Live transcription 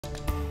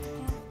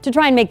To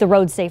try and make the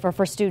roads safer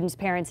for students,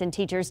 parents, and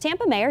teachers,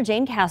 Tampa Mayor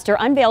Jane Castor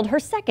unveiled her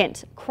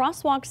second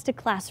Crosswalks to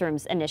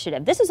Classrooms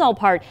initiative. This is all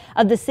part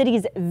of the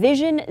city's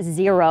Vision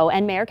Zero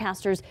and Mayor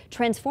Castor's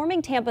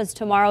Transforming Tampa's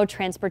Tomorrow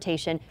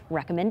Transportation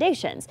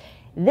recommendations.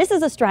 This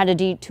is a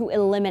strategy to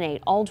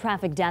eliminate all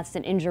traffic deaths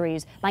and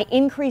injuries by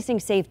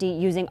increasing safety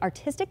using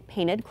artistic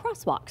painted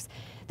crosswalks.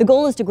 The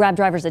goal is to grab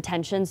drivers'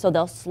 attention so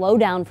they'll slow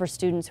down for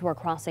students who are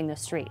crossing the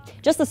street.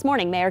 Just this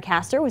morning, Mayor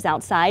Castor was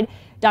outside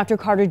Dr.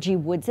 Carter G.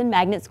 Woodson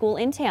Magnet School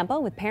in Tampa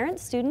with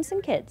parents, students,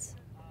 and kids.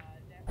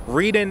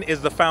 Reading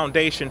is the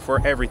foundation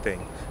for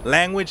everything.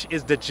 Language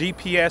is the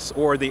GPS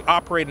or the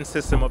operating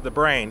system of the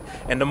brain.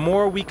 And the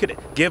more we could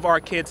give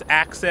our kids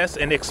access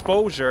and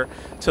exposure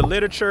to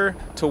literature,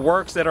 to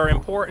works that are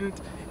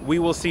important, we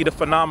will see the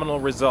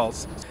phenomenal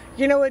results.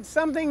 You know, it's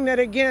something that,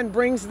 again,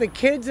 brings the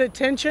kids'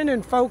 attention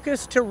and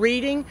focus to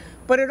reading,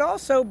 but it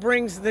also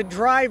brings the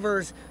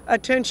drivers'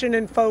 attention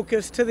and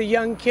focus to the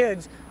young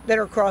kids that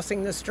are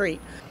crossing the street.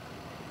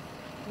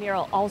 The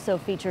mural also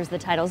features the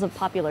titles of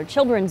popular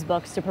children's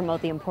books to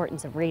promote the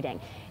importance of reading.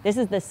 This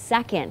is the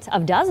second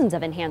of dozens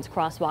of enhanced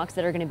crosswalks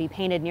that are going to be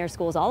painted near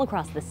schools all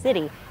across the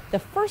city. The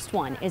first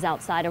one is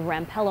outside of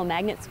Rampello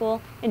Magnet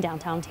School in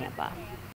downtown Tampa.